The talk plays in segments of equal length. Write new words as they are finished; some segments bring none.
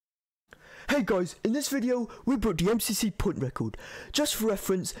Hey guys, in this video we broke the MCC point record. Just for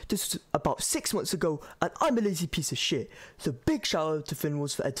reference, this was about 6 months ago and I'm a lazy piece of shit, so big shout out to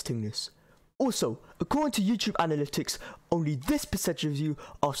Finnwars for editing this. Also, according to YouTube analytics, only this percentage of you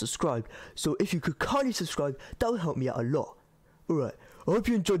are subscribed, so if you could kindly subscribe, that would help me out a lot. Alright, I hope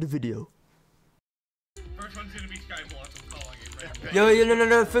you enjoyed the video. First one's gonna be Skyblock, I'm calling it right now.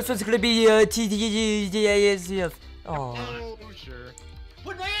 No, first one's gonna be TDASF. Oh, sure.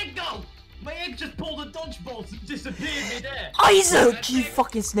 Where'd my egg go? My egg just pulled a dodgeball and disappeared mid-air. Isaac, you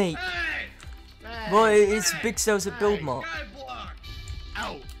fucking snake! Hey! Well, it's big cells at build mark.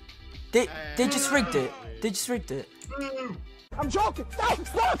 Ow! They just rigged it. They just rigged it. I'm joking! Stop!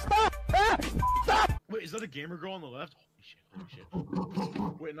 Wait, is that a gamer girl on the left? Holy shit.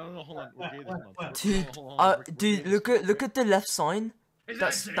 Wait, no, hold on. We're gay, hold on. Dude, look at the left sign.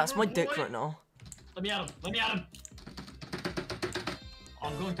 That's my dick right now. Let me at him!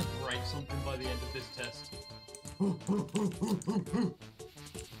 I'm going to break something by the end of this test.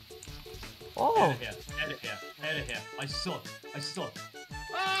 Oh! Out of here. I suck.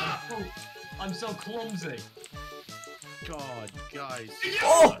 Ah! I'm so clumsy. God, guys.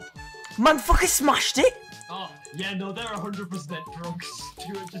 Oh! Man fucking smashed it! Oh, yeah, no, they're 100% drunk.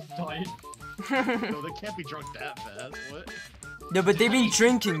 Stuart just died. No, they can't be drunk that fast. What? No, but they've been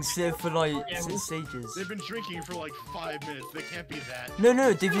drinking for like since ages. They've been drinking for like 5 minutes. They can't be that.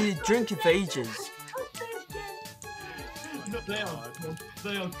 No, they've been drinking for ages. No, they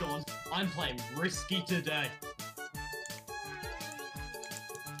are gone. I'm playing risky today. I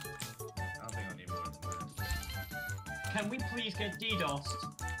don't think I need more than that. Can we please get DDoSed?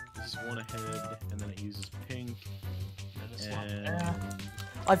 This is one ahead, and then it uses pink. And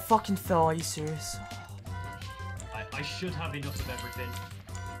I fucking fell, are you serious? I should have enough of everything.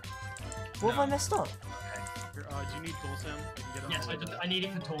 What have I messed up? Here, do you need gold, Sam? Yes, I need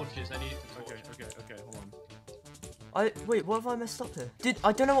it for torches. Okay, hold on. Wait, what have I messed up here? Dude,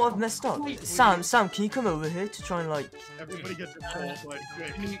 I don't know what I've messed up. Sam, can you come over here to try and like... Everybody get their gold, like,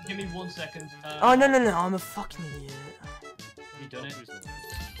 quick. Give me 1 second. Oh, no, I'm a fucking idiot. You done it? There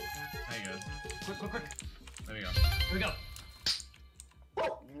you go. Quick. There we go. Here we go.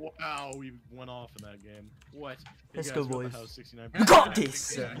 Wow, we went off in that game. What? Let's go, boys. We We got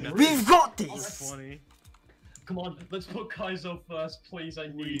this! We've got this! 20. Come on, let's put Kaizo first, please. I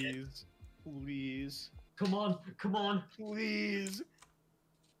need it. Please. Come on. Please.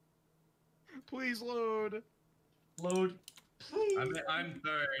 Please load. Load. Please. I'm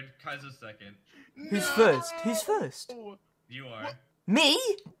third. Kaizo's second. Who's first? Who's first? You are. Me?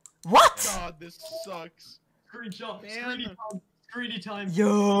 What? God, this sucks. Screenshot. Man. Screeny time.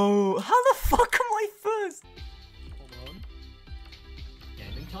 Yo, how the fuck am I first? Hold on.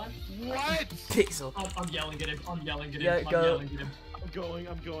 Gaming time? What? Pixel. I'm yelling at him. Yeah, go. Yelling at him. I'm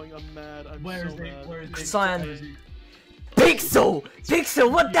going, I'm mad, I'm Where so is he? mad. Where is he? Cyan. Pixel! Pixel,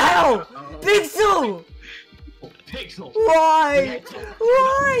 what the hell? Pixel! Pixel! Why?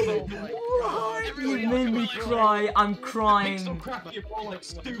 Why? Oh You made me cry. I'm Pixel crying. crack your ball like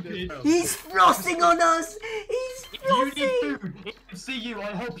stupid. He's flossing on us. He's You need flossing. food. If I see you,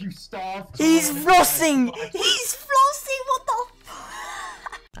 I hope you starve. He's flossing. He's flossing. What the?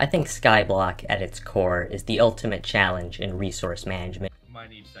 I think Skyblock at its core is the ultimate challenge in resource management.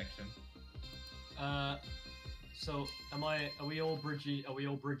 Mine each section. So are we all bridging?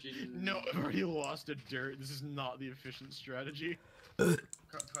 No, I've already lost a dirt. This is not the efficient strategy.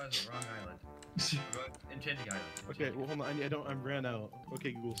 Kaizo, wrong island. Enchanting island. Okay, well hold on, I ran out.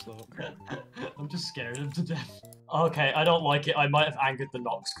 Okay, Google, stop. I'm just scared him to death. Okay, I don't like it. I might have angered the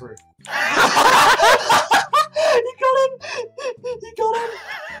Nox crew. You got him.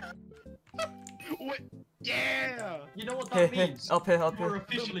 What? Yeah! You know what that Here, means? up here. You're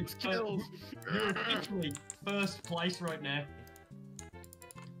officially Skills. first place right now.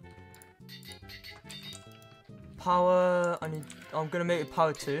 Power. I'm gonna make it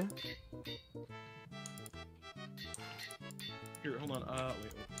power 2. Here, hold on.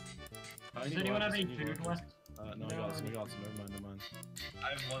 Wait. Does anyone have any food left? No, I got some. Never mind. I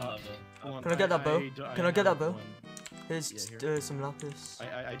have one level. Hold on, Can I get that bow? Can I get that bow? one. Here's Yeah, some lapis.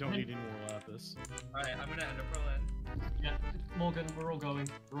 I don't need any more lapis. Alright, I'm gonna end up Berlin. Yeah, Morgan, we're all going.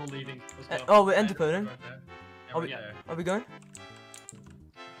 We're all leaving. Let's go. Oh, we're ender pearling. Yeah, Are we're we- there. Are we going?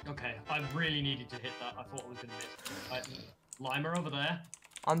 Okay, I really needed to hit that. I thought I was gonna miss. Lima over there.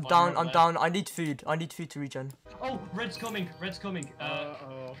 I'm Fire down. over there. I need food. I need food to regen. Oh, red's coming.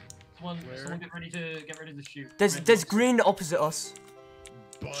 Uh-oh. Someone Where? get ready to shoot. There's green opposite us.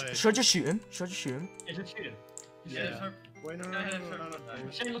 But... Should I just shoot him? Yeah, just shoot him. Just shoot him. Yeah. Wait, no.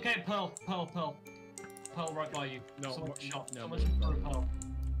 Shane, look at Pearl right by you. No, Someone shot. no, Someone shot Pearl.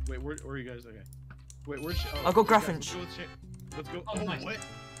 Wait, where are you guys? Okay. Wait, where's? I got guys, Graffinch. Let's go. Oh, nice. What?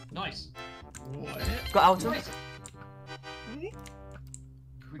 Nice. What? Got Alton. Nice.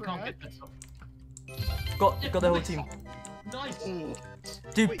 We can't get this up. Got the whole team. Nice. Oh.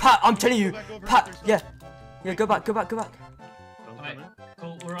 Dude, Wait, Pat, I'm telling you, go back over Pat. here, Yeah, go back. Don't Alright, come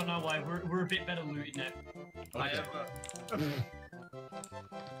cool. We're on our way. We're a bit better looted now. I have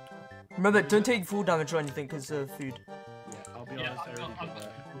Remember, don't take full damage or anything because of food. Yeah, I'll be Yeah, honest. I already I've did got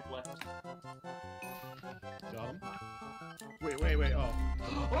that. food left. Got him. Wait. Oh.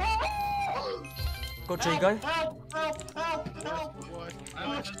 Got J guy. Help! What? I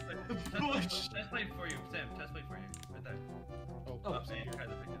have a test plate for you, Sam. Test plate for you, right there. Oh. Up, so you guys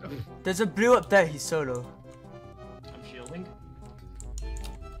have picked it up. There's a blue up there. He's solo. I'm shielding.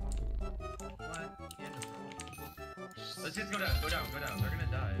 Let's just go down. They're gonna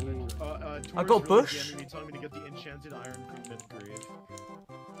die. eventually. I got Taurus bush. really enemy telling me to get the enchanted iron from Midgrave.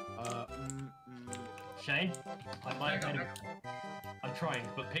 Shane, I might Back have up, back up. I'm trying,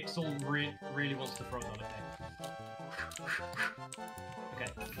 but Pixel really wants to throw on it. Okay,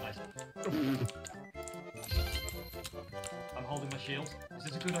 nice. I'm holding my shield. Is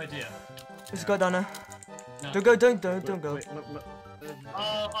this a good idea? There's a guy down there. No. Don't go. Don't go. Wait,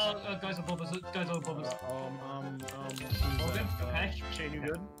 Guys above us. Guys above us. Morgan, okay. Shane, you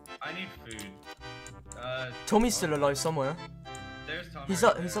good? I need food. Tommy's still alive somewhere. There's Tommy. He's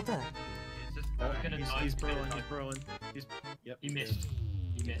right up. He's there. up there. He's just. Oh, gonna die, he's gonna burrowing. die. He's burrowing. Yep. He missed.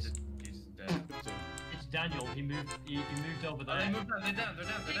 He missed. He's dead. It's Daniel. He moved over Oh, they there. moved down. They're down.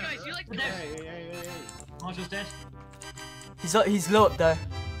 Hey guys, you like They're the dead. Hey. Marshall's dead. He's low up there.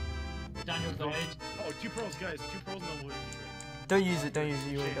 Daniel died. Oh, 2 pearls, guys. 2 pearls, no wood. Don't use it. You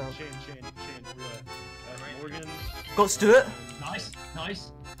won't get help. Shane. Morgan. Got Stuart. Nice.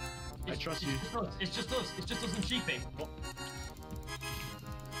 I trust you. It's just us and sheeping.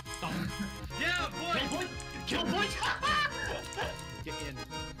 Stop. Yeah, boy. Kill point. Get in.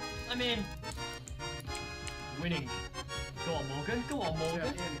 I mean, winning. Go on, Morgan.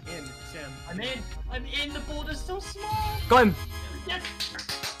 Sam, in. Sam. I'm in. The border's so small. Got him. Yes.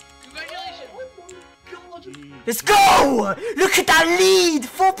 Congratulations! Oh my God. Gee. Let's go! Look at that lead!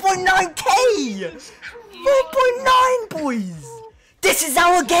 4.9k! 4.9, boys! This is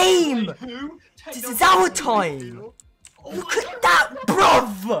our game! This is our time! Look at that,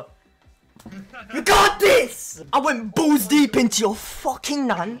 bruv! You got this! I went balls deep into your fucking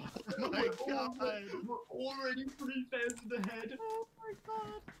nan. Oh my god. We're already 3,000 ahead. Oh my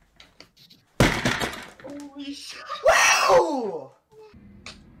god. Holy shit. Wow!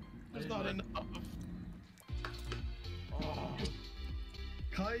 There's not enough. Oh.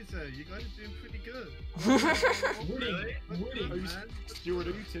 Kaizo, you guys are doing pretty good. Winning. Are you, Stuart,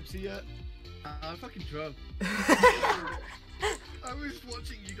 are you tipsy yet? I'm fucking drunk. I was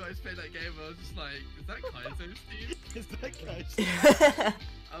watching you guys play that game and I was just like, is that Kaizo, Steve? Is that guy?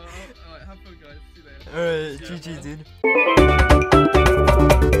 Alright, have fun guys, see you later. GG, dude.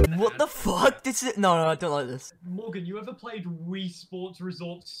 What the fuck? This is no, I don't like this. Morgan, you ever played Wii Sports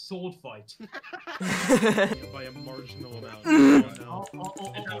Resort Sword Fight? By a marginal amount. Oh,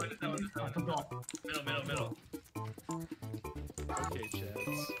 I forgot. Middle. Okay,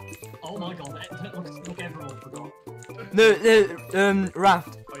 chads. Oh my god, look everyone forgot. No,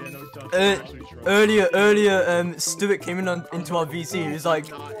 Raft. Oh yeah, no, don't. Earlier, Stuart came into our VC. He was like,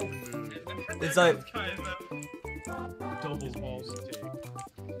 Not in the mood. it's like, Double balls to take.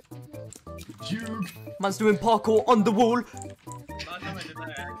 Juke. man's doing parkour on the wall. Last time I did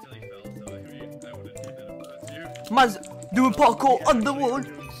that, I actually fell, so I mean, I wouldn't do that if I was you. Man's doing parkour on the wall.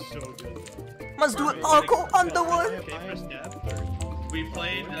 You're doing so good, though. Man's doing parkour on the wall. Okay, first step, third. We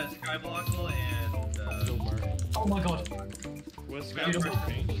played Skyblockle and Silver. Oh my god. Was Got Skyrim first.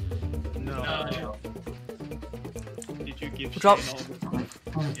 changed? No. Did you give Drop. Shane all the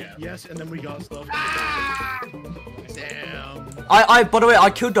time? yeah. Yes, and then we got stuff. Damn. By the way, I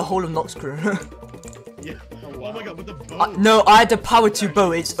killed the whole of Nox crew. Yeah. Oh my god, with the bow. No, I had the power 2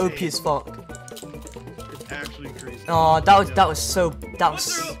 bow. It's OP as fuck. It's actually crazy. Oh, that was so. That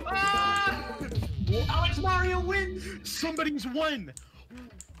was. Alex Mario wins! Somebody's won!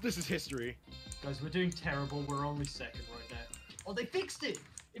 This is history. Guys, we're doing terrible. We're only second right now. Oh, they fixed it!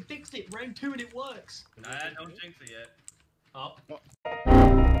 It fixed it. Round 2 and it works. Don't jinx it yet. Up.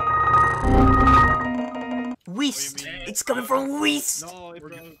 Whist. It's coming from Whist. No, it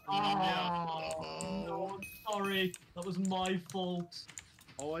broke. Oh, no, I'm sorry. That was my fault.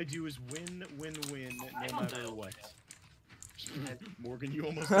 All I do is win, no I'm matter down. what. Morgan, you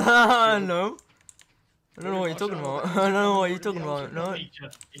almost. No. I don't know what you're talking about. I don't know what you're talking about. No.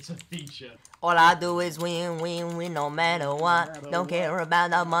 It's a feature. All I do is win, win, win, no matter what. Don't care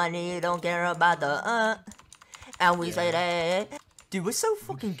about the money, don't care about the and we say that. Dude, we're so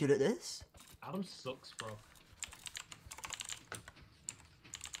fucking good at this. Adam sucks, bro.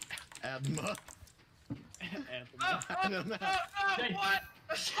 Adma.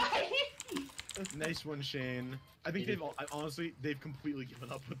 Nice one, Shane. I think they've honestly completely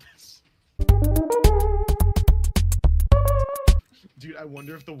given up with this. Dude, I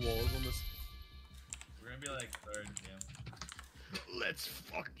wonder if the walls on this. We're gonna be like third, yeah. Let's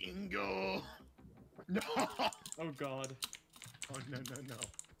fucking go. No. Oh god. Oh no.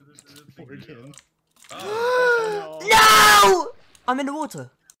 Morgan. Oh. No! I'm in the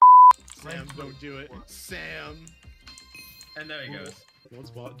water. Sam, don't do it. Sam. And there he goes. One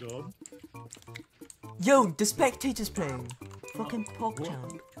spot job. Yo, the spectator's playing. Fucking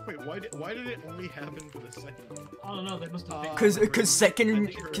PogChamp. Wait, why did it only happen for the second one? I don't know, they must have Cause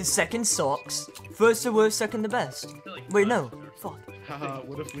second sucks. First the worst, second the best. Wait, no. Fuck. Haha,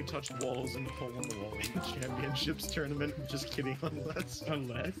 what if we touched walls and hole in the wall in the championships tournament? Just kidding, unless.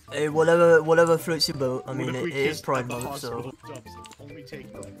 Hey, whatever floats your boat. I mean, What if it we is kissed Pride at the Month, so. hospital? Only take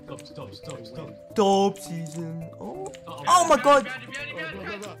Stop. Top season. Oh. Uh-oh. Oh my god.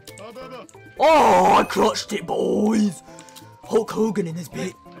 Oh, I clutched it, boys. Hulk Hogan in his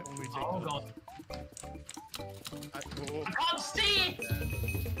bit. Oh god. I can't see it!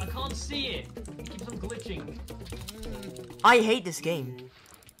 I can't see it! It keeps on glitching. I hate this game.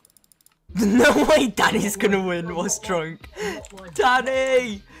 No way Danny's gonna win. What's drunk?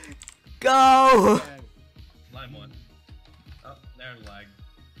 Danny! Go! Line one. Oh, there, lag.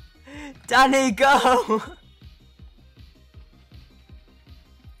 Danny, go!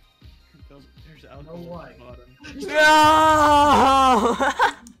 There's alcohol No at way. the bottom. No!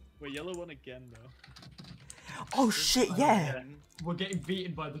 Wait, yellow won again though. Oh shit, yeah. We're getting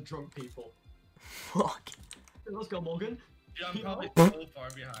beaten by the drunk people. Fuck. Let's go, Morgan. Yeah, I'm probably so far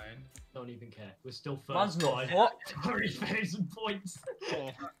behind. Don't even care. We're still That's first not by what? 3,000 points.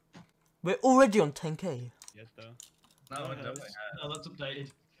 We're already on 10k. Yes though. No, No, it definitely has. No, that's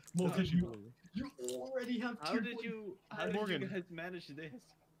updated. Morgan, you already have 2 How did you Morgan. guys manage this?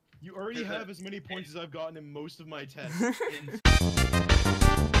 You already have as many points as I've gotten in most of my tests.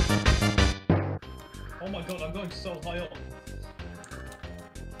 Oh my god, I'm going so high up.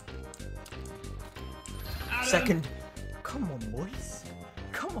 Adam! Second. Come on, boys.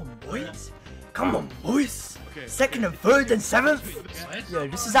 Come on, boys. Come on, boys. Okay. Second and third and seventh. Yeah,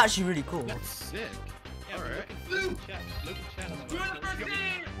 this is actually really cool. That's sick. Yeah, Alright. Look at chat. Look at chat. We're the first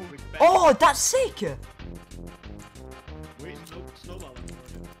team! Oh, that's sick. Wait, Snowball.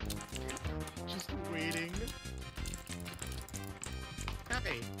 just waiting.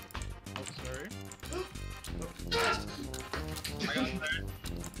 Hey. Oh, sorry. I got third.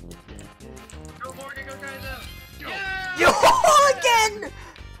 Go Morgan, go Kaizo! Yo, again.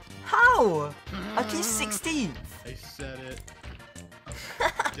 How? I keep 16th. I said it.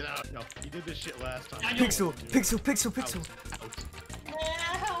 Get out. No, you did this shit last time. Pixel.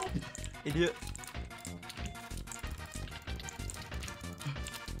 Out. Idiot.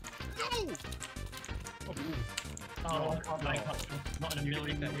 No! Oh, I can't make up. Not in a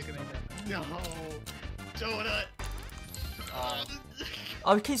million years. No! Donut!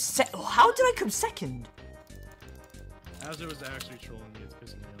 I came how did I come second? Azure was actually trolling me, it's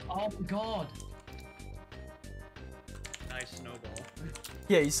pissing me off. Oh my god. Nice snowball.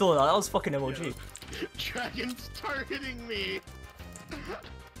 Yeah, you saw that. That was fucking MOG. Yeah. Dragon's targeting me!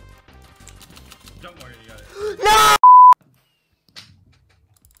 Jump Morgan, you got it. No!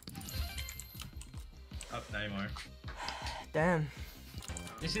 Up, now you are. Damn.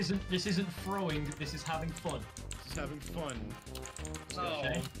 This isn't throwing, this is having fun. Just having fun. Oh,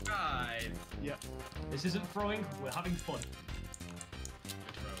 Okay. guys. Yeah. This isn't throwing, we're having fun.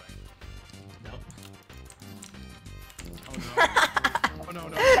 No. Oh no. Oh no, no,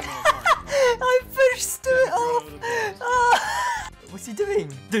 no, no. I pushed it Throw off. the balls. Ah. What's he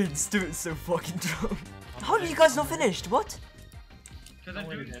doing? Dude, Stuart's so fucking drunk. How are you guys not finished? What? Because I'm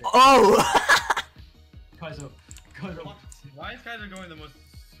doing it. Oh! Kaizo. Why is Kaizo going the most...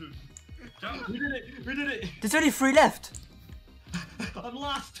 Jump! We did it! There's only 3 left. I'm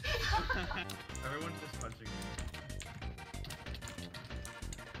last! Everyone's just punching me.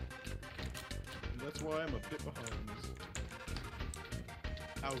 That's why I'm a bit behind.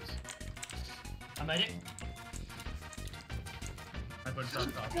 Out. I made it. I put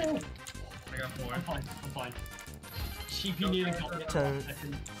stuff off. I got 4. I'm fine. Sheepy nearly got me. 10.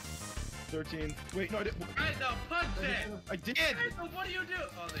 13. Wait, no, I didn't. Kaizo, punch it! I did! Kaizo, what do you do?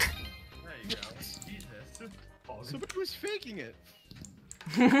 Oh, they... There you go. Jesus. Somebody was faking it.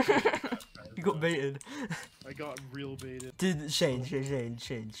 You got baited. I got real baited. Dude, Shane.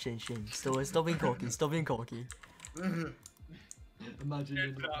 Stop being cocky. Stop being cocky. Imagine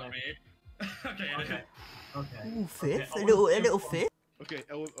It's you're not me. Okay. Okay. Ooh, fifth? Okay, A little fifth? Okay,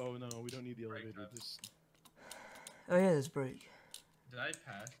 oh no, we don't need the elevator. Just... Oh yeah, there's break. Did I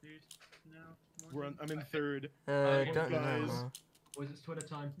pass you now? I'm in third. Don't know. guys. No. Boys, it's Twitter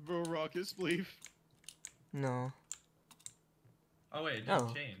time. Bro, Rockets, please. No. Oh wait, it didn't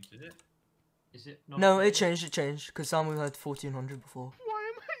Oh. change, did it? Is it not? No, it changed, because Sam had 1400 before.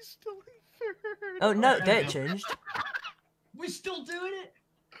 Why am I still in third? Oh, no, Okay, there it no. changed. We're still doing it!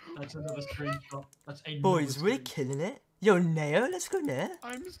 That's another screenshot. That's another Boys, we're screenshot. killing it. Yo, Neo, let's go Neo.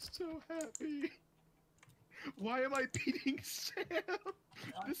 I'm so happy. Why am I beating Sam?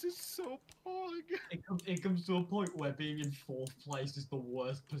 This is so pog. It comes to a point where being in 4th place is the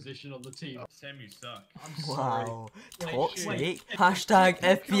worst position on the team. Sam, you suck. I'm sorry. Wow. Wait, Toxic. wait. Hashtag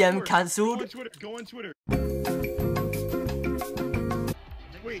FBM Go on cancelled. Twitter. Go on Twitter.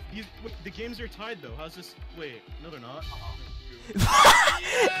 Wait, the games are tied though. How's this? Wait, no, they're not.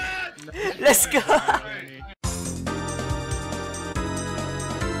 Let's go.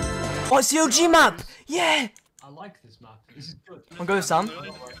 What's the OG map? Yeah. I like this map. This is good. I'll go with Sam. I'm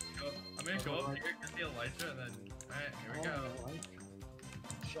gonna go up here, get the elytra, and then. Alright, here we go.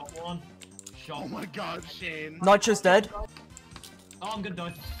 Shot one. Shot Oh my god, Shane. Nitro's dead. Oh, I'm gonna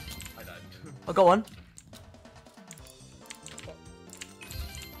die. I died. I got one.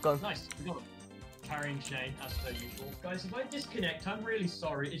 Go on. Nice. We got him. Carrying Shane as per usual. Guys, if I disconnect, I'm really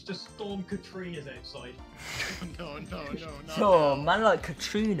sorry. It's just Storm Katrina's outside. No, not Yo, now. man like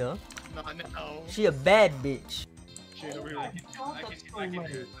Katrina. Not now. She a bad bitch. Shane over Oh here. my god, I that's can so hear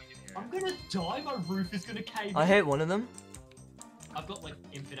late. it. I'm gonna die. My roof is gonna cave I in. hate one of them. I've got like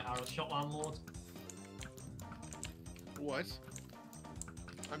infinite arrows. Shot landlord. What?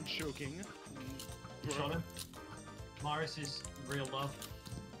 I'm choking. Shot him. Morris is real love.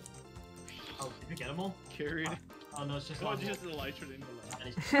 Oh, did we get them all? Carried. Oh no, it's just Oh, landlord. just the elytra in below.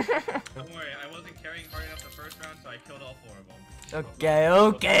 And he's- Don't worry, I wasn't carrying hard enough the first round, so I killed all 4 of them.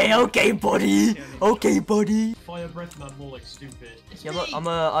 Okay, buddy. Okay, buddy. FireBreathMan more like stupid. It's Yeah, me!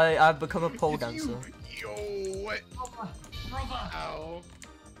 I've become a pole It's dancer. you. Yo, what? Brother! Ow.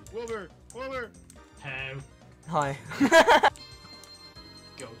 Wilbur. How? Hi.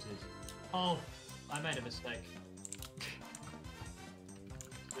 Goated. Oh, I made a mistake.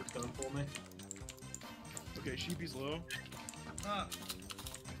 It's going for me. Okay, Sheepy's low. Ah,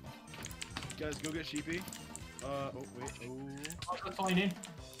 Guys, go get Sheepy. Oh, wait. Oh. I'll go find him.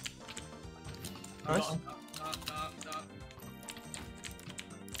 I Nice. got him. stop.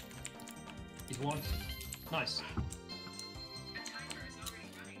 He's one. Nice.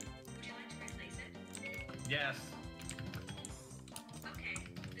 Yes.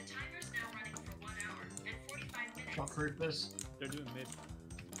 Shot Creepers. They're doing mid.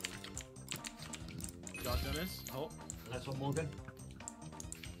 Got Dennis. Oh. That's one Morgan.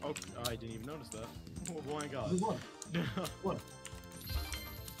 Oh, I didn't even notice that. Oh my god. We won. One.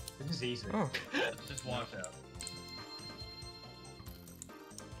 This is easy. Oh. Just watch out.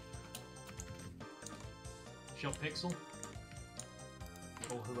 Shot Pixel.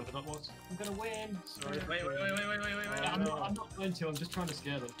 Or whoever that was. I'm gonna win. Sorry. Wait. Yeah, I'm not going to. I'm just trying to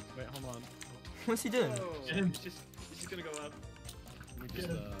scare them. Wait, hold on. What's he doing? Oh, Get him. it's just gonna go up. Let me just,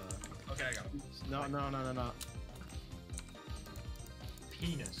 Get him. Okay, I got him. No.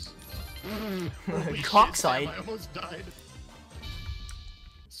 Penis. Holy shit, Cockside. Sam, I almost died.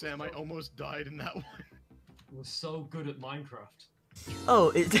 Sam, I almost died in that one. We're so good at Minecraft.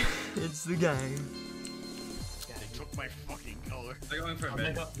 Oh, it's the game. Yeah, They took my fucking color. They're going for a I'm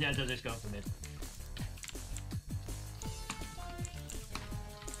mid. gonna go, yeah, they're just going for mid.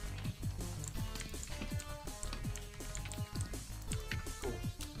 Cool.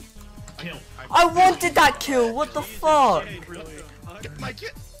 Kill. I wanted that kill. What the fuck? Shane, really? My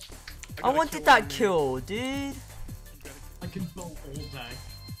kid. I wanted that kill, dude. I can bolt all day.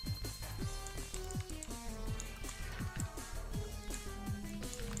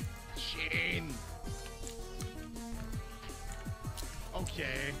 Shane.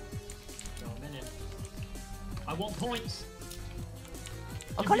 Okay. No, I'm in it. I want points.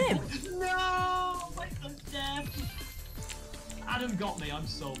 I Give got me him. points. No! I'm dead. Adam got me. I'm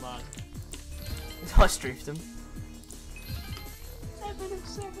so mad. I strafed him. 7 of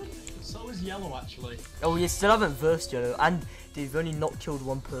 7. So is yellow actually. Oh, you still haven't versed yellow, and they've only not killed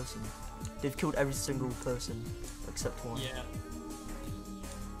one person. They've killed every single person except one. Yeah.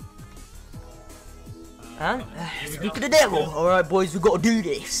 And Here we speak go. of the devil. All right, boys, we gotta do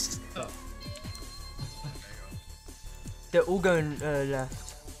this. They're all going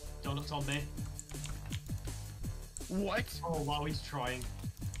left. Donut's on me. What? Oh wow, he's trying.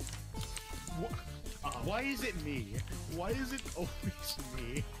 Why is it me? Why is it always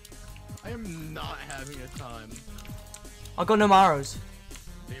me? I am not having a time. I got no arrows.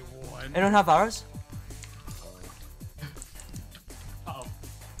 They won. Anyone have arrows? Uh-oh.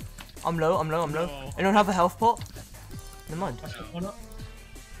 I'm low. No. Anyone have a health pot? Never mind.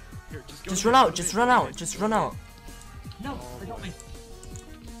 Here, Just run out. Just run out. Just run out. No, they got me.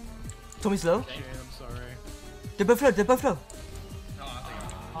 Tommy's low. Shane, I'm sorry. They're both low. They're both low.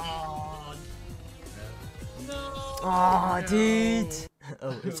 Oh, no. Ah, dude.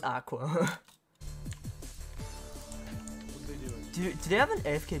 Oh, it's Aqua. What are they doing? Do they have an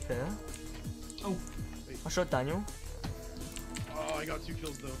AFK player? Oh. I shot Daniel. Oh, I got 2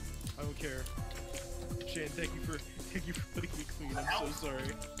 kills though. I don't care. Shane, thank you for putting me clean. I'm so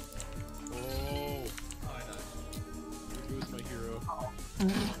sorry. Oh, there goes my hero.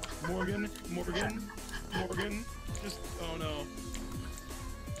 Morgan. Just, oh no.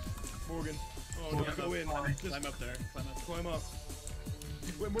 Morgan. Oh no, go in. Just Climb up there. climb up.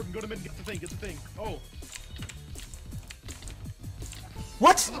 Wait, Morgan, go to mid. Get the thing. Oh.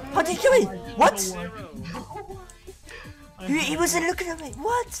 What? How did you kill me? What? Zero. He wasn't looking at me.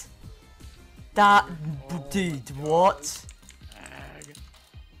 What? That dude. What? Ag.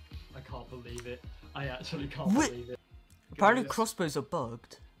 I can't believe it. I actually can't Wait. believe it. Apparently crossbows are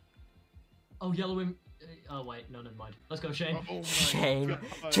bugged. Oh, yellow him. Oh wait, no, never mind. Let's go, Shane. Oh my Shane,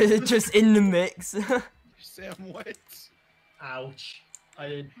 God. just in the mix. Sam, what? Ouch.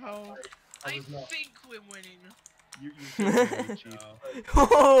 I How? I was not. think we're winning. You cheat.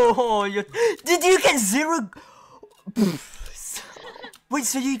 Oh, did you get 0? Wait,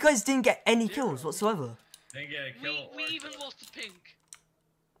 so you guys didn't get any kills whatsoever? Didn't get a kill. We even lost to Pink.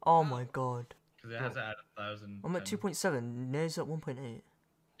 Oh my god. Because it has to add 1,000. I'm at 2.7, Nair's at 1.8.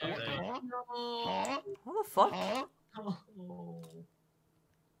 Huh? Huh? What the fuck? Huh? Oh.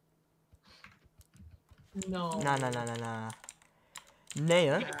 No. Nah.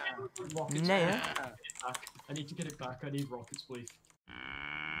 Nair? Rockets. Nair? I need to get it back. I need rockets, please.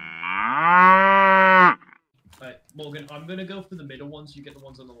 Right, Morgan, I'm gonna go for the middle ones. You get the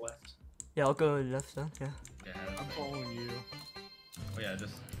ones on the left. Yeah, I'll go left then, yeah. Yeah, I'm following you. oh yeah,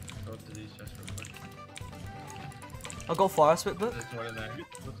 just go up to these chests real quick. I got fire spit book. There's one in there.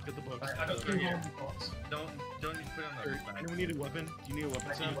 Let's get the books. I got Over 2 here. more bots. Don't need to put it on Here, the back. anyone need a weapon? Do you need a weapon, I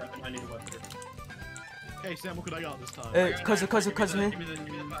need Sam? a weapon. I need a weapon. Hey, Sam, what could I got this time? Cousin here. Give me the fire.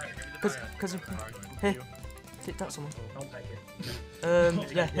 Give me the fire. Cousin, Alright. here. Take that someone. I'll take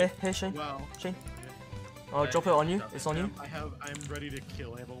it. Yeah, here, Shane. Wow. Shane. I'll drop it on you. It's on you. I'm ready to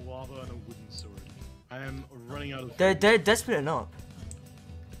kill. I have a lava and a wooden sword. I am running out of They're splitting up.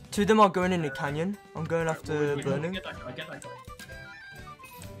 2 of them are going in the canyon. I'm going after Wait, burning. Get that guy. Get that guy.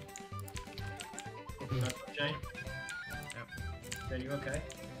 Jane? Yep. Jane, you okay?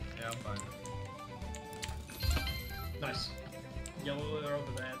 Yeah, I'm fine. Nice. Yellow are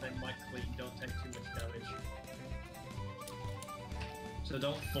over there. They might clean. Don't take too much damage. So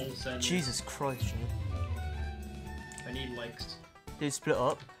don't full send. Jesus Christ, Shane. I need legs. They split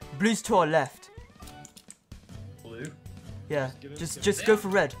up. Blue's to our left. Blue. Yeah, Get in, just go for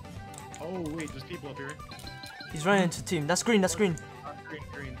red. Oh wait, there's people up here. He's running into team. That's green. Green.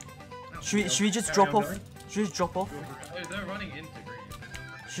 Green. Should we just Carry drop on off? going? Should we just drop off? They're running into green.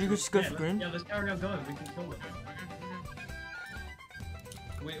 Should we just go Yeah, for let's- green? Yeah, let's carry on going. We can kill them.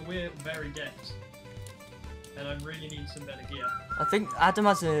 We're very deft. And I really need some better gear. I think Adam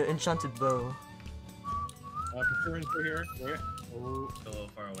has an enchanted bow. Preference for here. Where? Oh, It's a little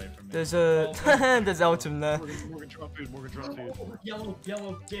far away from me. There's a there's Autumn there. Morgan drop food. Morgan drop food. Oh, yellow,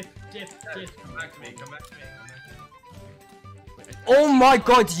 dip. Come back to me. Come back to me. Oh my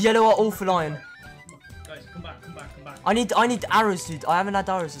god, yellow are all flying. Guys, come back. I need arrows, dude. I haven't had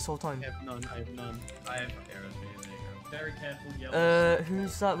arrows this whole time. I have none. I have arrows for you. There you go. Very careful, yellow.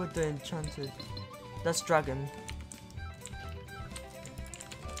 Who's that with the enchanted? That's dragon.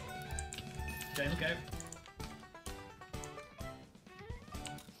 Okay.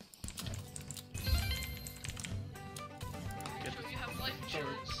 Make sure you have life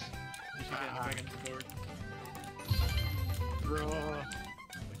insurance.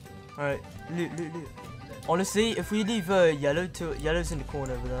 Alright, loot. Honestly, if we leave yellow's in the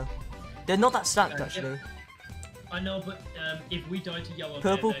corner over there. They're not that stacked Yeah. actually. I know, but if we die to yellow,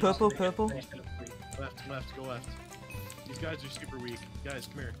 Purple, they're just purple, gonna get purple. finished up quick. Left, go left. These guys are super weak. Guys,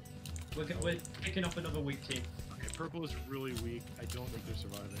 come here. We're picking up another weak team. Okay, purple is really weak. I don't think they're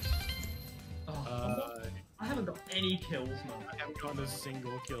surviving. Oh, I haven't got any kills, man. I haven't gotten a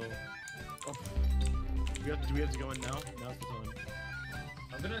single kill. Oh. Do we have to go in now? Now's the time.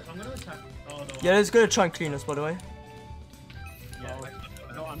 I'm gonna attack. Oh no. Yeah, let's go try and clean us, by the way. Yeah.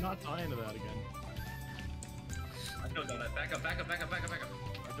 No, I'm not dying to that again. I know that. Back up.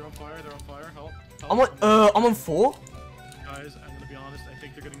 They're on fire. Help. I'm on 4. Guys, I'm gonna be honest. I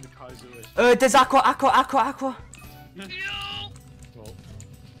think they're getting the Kaizo. There's aqua.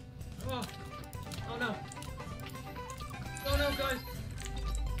 Well, Oh no. Oh no, guys.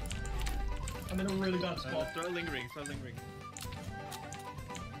 I'm in a really bad spot. Start lingering.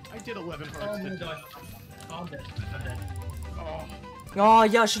 I did 11 Oh, hearts. I'm gonna die. Oh, I'm dead. Oh, Oh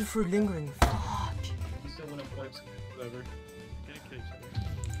yeah, I should have threw lingering. Fuck. You still wanna play? whatever. Get a kill each other.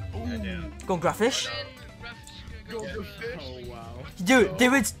 Yeah, damn. Go on, Graffish. Go fish. Oh wow. Dude, they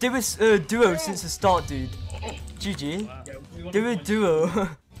were duo since the start, dude. GG. Yeah, we want They were duo.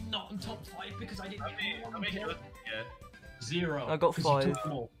 not in top 5 because I didn't How many get kills did you get? 0. I got 'cause you 5. took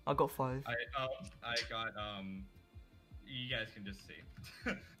them all. I got 5. I got you guys can just see.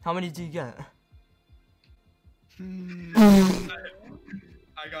 How many do you get?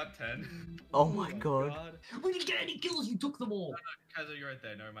 I got 10. Oh my god. We didn't get any kills. You took them all. Kaizo, you're right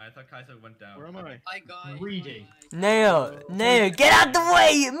there. Never mind. I thought Kaizo went down. Where am I? I got Greedy. Neo, get out the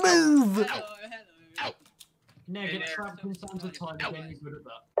way! Move! Now get trapped in Sands of Time again. You're good at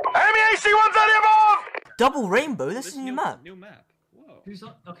that. Double rainbow. This is a new map. New map. Whoa. Who's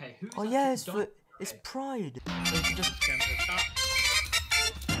that? Okay, who's Oh that yeah, kid? it's Pride.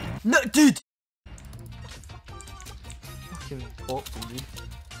 No, dude. Fucking bot, dude.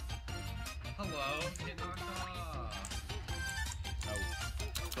 Hello. Get knocked off. Out.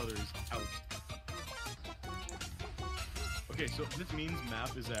 Brother is out. Okay, so this means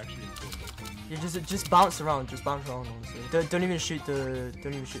map is actually important. You just bounce around. Just bounce around. Honestly, don't even shoot the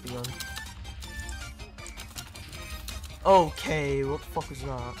gun. Okay, what the fuck was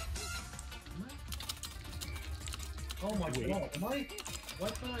that? Oh my god, am I? Why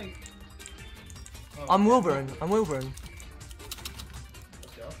can I? Oh, I'm Wilburn. Let's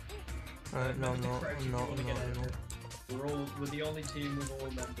go. Alright, no, I'm not. We're the only team with all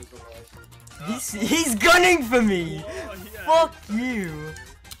members alive. He's gunning for me. Oh, yeah. Fuck you.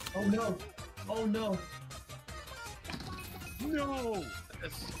 Oh no! Oh no! No!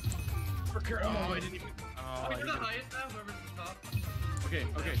 That's... Oh, I didn't even... Oh, Are we the highest now? Whoever's the top?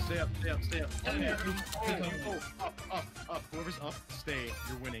 Okay, stay up. Yeah. Up. Whoever's up, stay.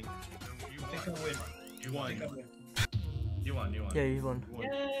 You're winning. You I think won. I'll win. You won. You won. Yeah, you won. You won.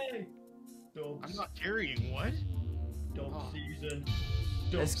 Yay! I'm Dogs. not carrying, what? Dog season.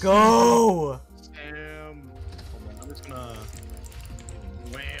 Let's Dog go. Sam. Hold on, I'm just gonna...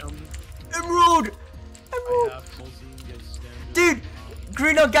 Wham. Emerald. I have Tolzien get standard. Dude,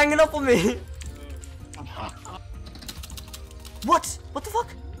 Green are ganging up on me. What? What the fuck?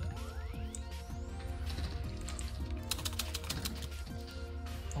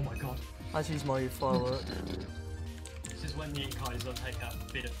 Oh my god. I just used my firework. This is when me and Kaizo take a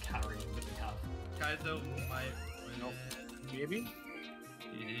bit of carrying that we have. Kaizo might win. Maybe?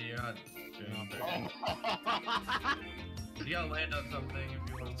 You're not doing very You gotta land on something if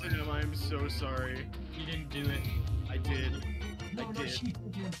you want to. Tim, I'm so sorry. You didn't do it. I did. No, I not did. sheepy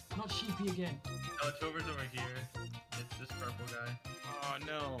again. Not sheepy again. No, it's over here. It's this purple guy. Oh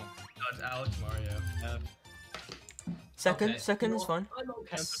no. No, it's Alex Mario. Second, Okay. second You is know fine. what? I'm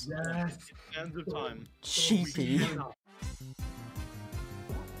okay. Yes. Yes. Ends of time. Sheepy.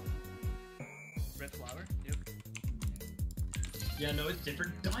 Red flower? Yep. Yeah, no, it's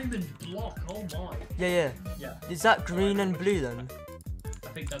different. Diamond block. Oh my. Yeah. Yeah. Is that green and blue then? I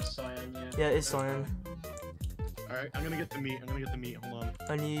think that's cyan. Yeah. Yeah, it's cyan. Alright, I'm gonna get the meat. Hold on.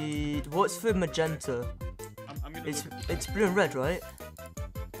 I need. What's for magenta? I'm gonna It's look at it's blue and red, right?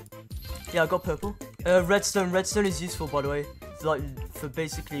 Yeah, I got purple. Redstone. Redstone is useful, by the way. It's like for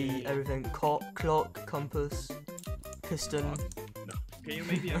basically everything. Clock, compass, piston. Can you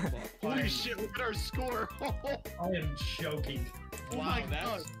make the envelope? Holy shit, look at our score! I am choking. Oh Wow, my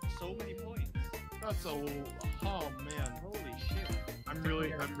that's god. so many points. That's a... Oh man. Holy shit. I'm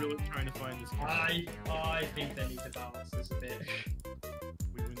really trying to find this game. I think they need to balance this a bit.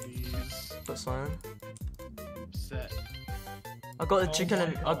 We win these. Got cyan. Set. I got the Oh chicken my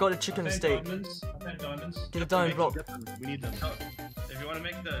and I God. got the chicken I and found steak. diamonds. I found diamonds. Get a diamond block. We need them. Oh, if you wanna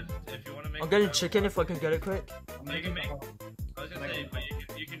make I'm getting chicken if I can get it quick. You can make. I was gonna say, but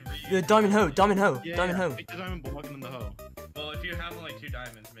you can reuse. Yeah, diamond hoe, diamond hoe, Yeah, diamond hoe. Make the diamond block and then the hoe. Well, if you have only 2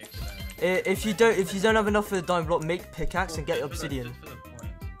 diamonds, make the diamond. If you don't have enough for the diamond block, make pickaxe and get obsidian. Just for the points.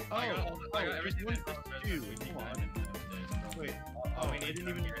 I got everything. one that's for extra, two. so we need Hold on. diamonds nowadays. Wait. Oh, we I need didn't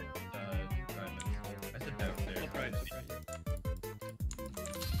even... diamonds. I said downstairs. Right.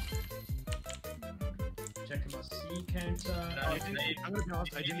 C counter. I'm gonna be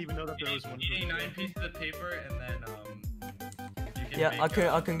honest, I didn't even know that there was one. You need 9 pieces of paper, and then you can Yeah, make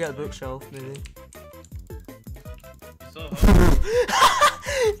I can get a bookshelf maybe. So, Dude!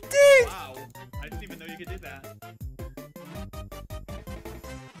 Wow, I didn't even know you could do that.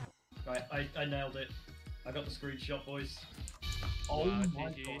 Right, I nailed it. I got the screenshot, boys. Oh Wow,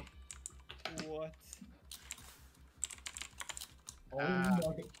 my GG. god. What? Oh my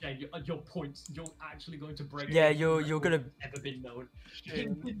god. Yeah, your points. You're actually going to break. Yeah, every you're record gonna. that's ever been known. You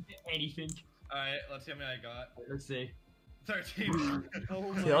Shame. didn't get anything. alright, let's see how many I got. Let's see. 13.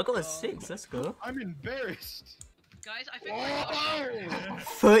 Oh Yeah, I got a God. 6. Let's go. I'm embarrassed. Guys, I think I got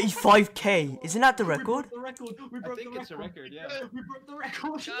 35k. Isn't that the We record? broke the record. We broke think the it's a record, yeah. We broke the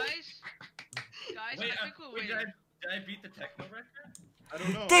record. Guys, Wait, I think we're wait, winning. did I beat the techno record? I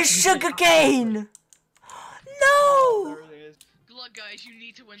don't know. There's sugar cane. No. There it is. Good luck, guys. You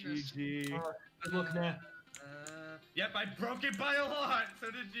need to win this. GG. Good luck now. Yep, I broke it by a lot.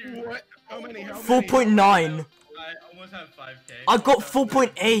 So did you. What? How many? How many? 4.9. I almost have 5k. I got Almost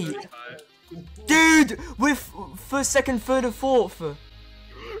have 4.8. 5. Dude, with first, second, third, and fourth.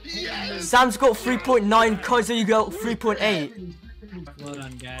 Yes! Sam's got 3.9. Kaizo, you got 3.8. Well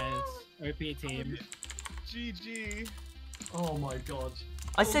done, guys. OP team. GG. Oh my god.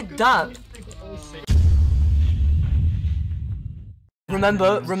 I said that.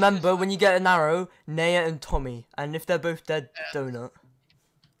 Remember, when you get an arrow, Naya and Tommy, and if they're both dead, Donut.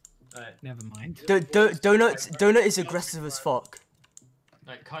 Never mind. Donut is aggressive as fuck.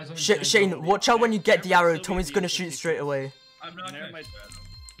 Right, Kaizo Shane, watch out when you get the arrow. Tommy's gonna shoot straight away. I'm not Nair gonna. might,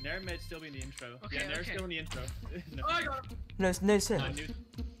 Nair might still be in the intro. Okay, Yeah, Nair's okay. still in the intro. No. Oh, I got him. No, it's him.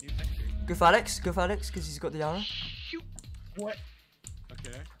 New texture. Go for Alex, because he's got the arrow. What?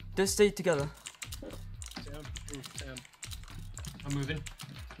 Okay. Just stay together. Sam. Ooh, Sam. I'm moving.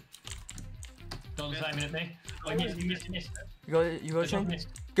 Don't aim at me. Oh, you missed. You got Shane? Missed.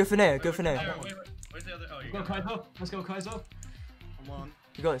 Go for Naya, go for Wait, Naya. wait, where's the other? Oh, you Go got it. Kaizo. Let's go Kaizo. Come on.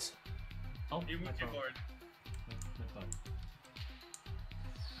 You guys. Oh, You moved my your phone. board. My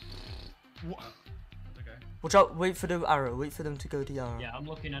phone. What? Okay. Watch out, wait for the arrow, wait for them to go the arrow. Yeah, I'm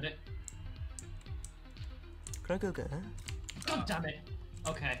looking at it. Can I go get her? God damn it.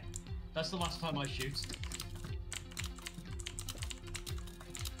 Okay. That's the last time I shoot.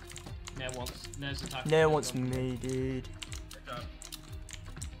 Nair's attack. Naya wants me, dude. Good job.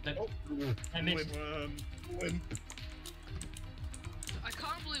 I missed. Wimp. I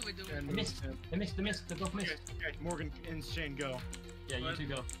can't believe we're doing And They missed. They missed. They both missed. Okay, Morgan and Shane go. Yeah, you two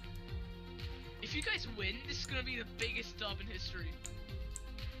go. If you guys win, this is gonna be the biggest dub in history.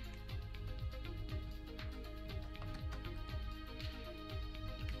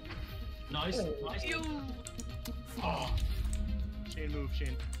 Nice. Nice. You. Oh. Shane move,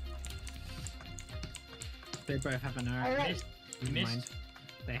 Shane. They both have an arrow. Missed. You Never missed. mind.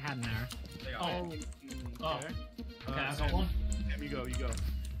 They had an arrow. They got Oh. it. Oh. Okay. Okay, I got Sam, one. Sam, you go, you go.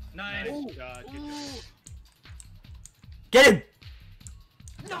 Nice. Nice shot, good job. Get him!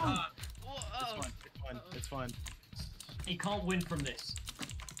 No! Whoa, It's fine, it's fine, it's fine. He can't win from this.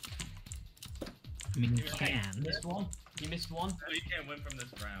 I mean, you Okay, can. missed one. He missed one. No, you can't win from this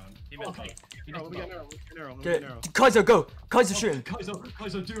round. He missed Okay. both. He Oh, missed let me get both. an arrow, let me get an arrow, let me Get get it. an arrow. Kaizo, go! Kaizo, shoot him!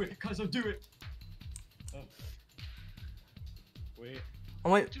 Kaizo, do it! Kaizo, do it! Oh. Wait.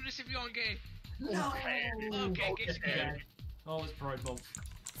 Oh wait, do this if you're on gay. No! Okay, get scared. Oh, it's Pride Month.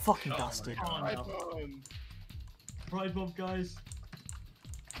 fucking Oh my bastard. Oh, no. iPhone. Pride Month, guys.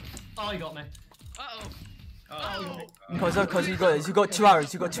 Oh, he got me. Uh-oh. Oh. Kaizo, you got this. You got 2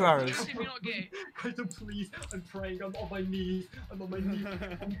 arrows. You got 2 Do arrows. this if you're not gay. Kaizo, please. I'm praying. I'm on my knees. I'm on my knees.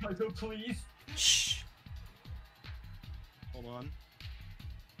 Kaizo, please. Shh. Hold on.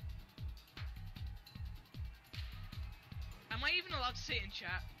 Am I even allowed to say it in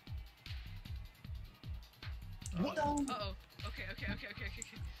chat? What? Uh-oh. Okay.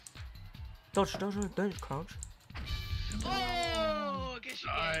 Dodge, don't crouch. Oh, I guess you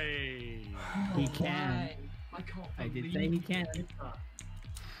gay. He can. I can't I did believe say he you can. did that.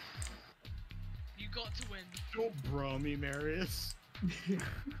 You got to win. Don't bro me, Marius.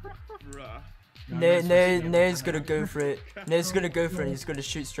 Bruh. Nair's gonna go for it. Nair's gonna go for it and he's gonna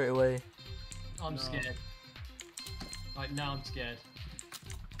shoot straight away. I'm No. scared. Right, now I'm scared.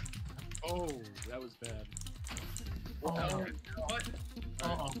 Oh, that was bad. Oh, What?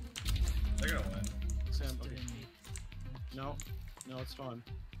 uh-oh. They're gonna win. Sam, okay. No, it's fine.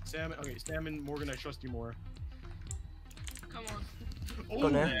 Sam, okay, Sam and Morgan, I trust you more. Come on. Oh, Go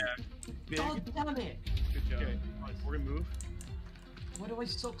Nair. big. God damn it! Good job. Okay, Morgan, move. Why do I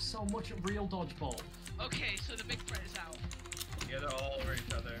suck so much at real dodgeball? Okay, so the big threat is out. Yeah, they're all over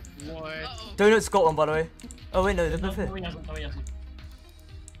each other. What? Donut's got one, by the way. Oh wait, no, they're both No, here. he hasn't. No, he hasn't.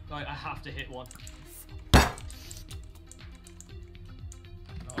 Right, I have to hit one.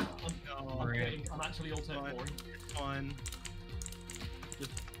 I'm actually all turn Fine. boring. Fun.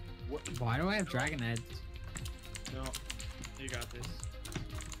 Just, what? Why do I have dragon heads? No. You got this.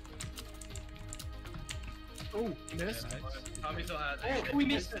 Oh, missed. Yeah, nice. Tommy still has it. Oh, we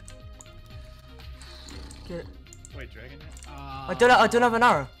missed it. Get it. Wait, dragon head? I don't have an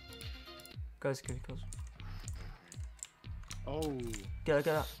arrow. Guys, get close. Oh. Get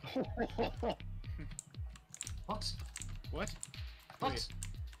it. What? What? What? Wait.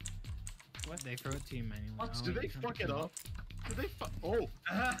 What? They throw it to you manually. What? Oh, Did they you can fuck it control up? Did they fuck? Oh.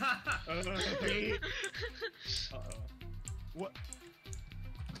 Uh-oh. What?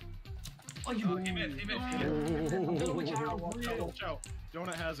 Oh, you. Oh, he missed. He missed. Oh. Watch out, Watch out, watch out.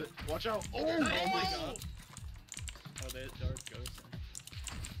 Donut has it. Watch out. Oh, Oh my my god. Oh, there's dark ghost.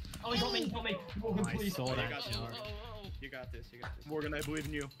 Oh, he got me. He got me. Morgan, I please. saw you that got shot. You got this. You got this. Morgan, I believe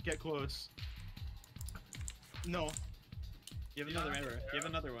in you. Get close. No. You have another mirror. You have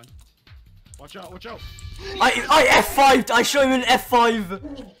another one. Watch out. Watch out. I F5'd! I showed him an F5! That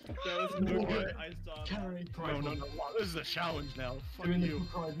was no good. I saw that. Carry. No, no, no. Wow, this is a challenge now. Fuck Doing you. the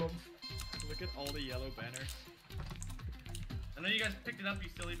Pride Month. Look at all the yellow banners. And then you guys picked it up, you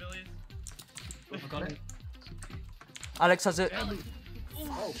silly billies. I got it. Alex has it.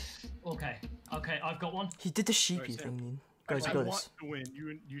 Oh. Okay. Okay, I've got one. He did the sheepy Sam. thing, man. Guys, I you got want this. to win.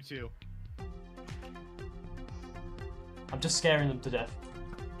 You too. I'm just scaring them to death.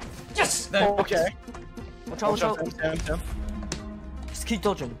 Yes! Oh, okay. Watch out, watch out. Sam. Just keep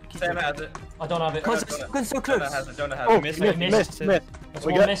dodging. Keep Sam dodging. has it. I don't have it. Close, it's so close. Donut has it. Donut has Oh, it. missed, Missed, missed. That's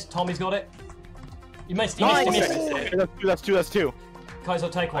We one got- missed. Tommy's got it. You missed. You Nice. missed. You missed. Okay, that's two.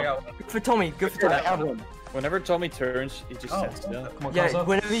 Kaizo, take I one. got one. Good for Tommy, good for I Tommy. have one. Whenever Tommy turns, he just Oh. sits still. Come on, Yeah, Kaizo.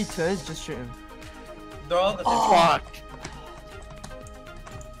 whenever he turns, just shoot him. They're all the same. Fuck.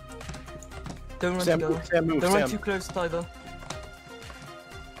 Don't run Sam, together. Sam, move, Don't run Sam. too close either.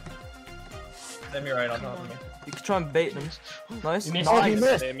 Sam, you're right on top of me. You can try and bait them. Nice. You missed. Oh, he Nice.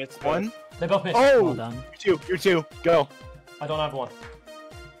 missed. They missed One. They both missed. Well Oh, done. you two. Go. I don't have one.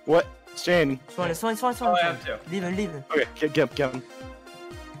 What? Shane. It's fine, it's fine, it's fine, it's Oh, I fine. have two. Leave him, leave him. Okay, get him.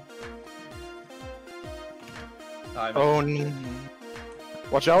 I missed. Oh no.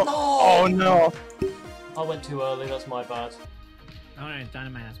 Watch out. Oh no. I went too early. That's my bad. Oh no,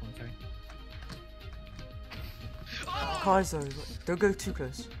 Dynamite has one, sorry. Kaizo, don't go too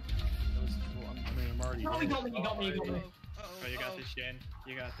close. I'm already No, he got me. He got me. He got me. Oh, you got this, Shane.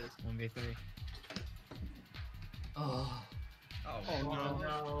 You got this. 1v3. Oh. Oh, no.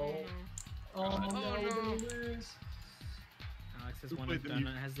 No. Oh no. no. We're gonna lose. Alex has Who one, played and the Donut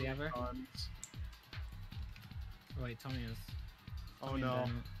music has the other. Oh, wait, Tommy is. Oh Tommy and no. Donut.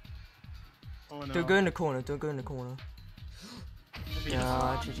 Oh no. Don't go in the corner, don't go in the corner.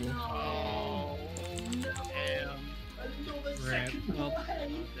 Yeah, GG. Oh, damn. Rip. Well,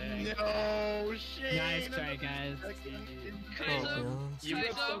 No, shit. nice try, guys. Oh, You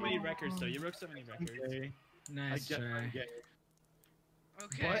broke so Kaizo. many records, though. You broke so many records. Okay. I Nice get try. it.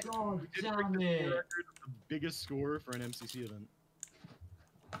 Okay. But God we did damn break the it. record of the biggest score for an MCC event.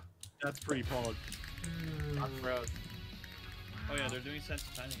 That's pretty pog. I'm proud. Oh, yeah, they're doing sense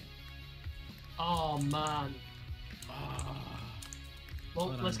of timing. Oh man. Well,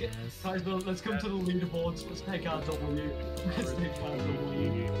 Well let's done, get guys. guys. Let's come to the leaderboards. Let's take our W. Let's take our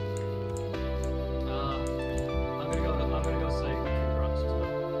W. I'm gonna go say.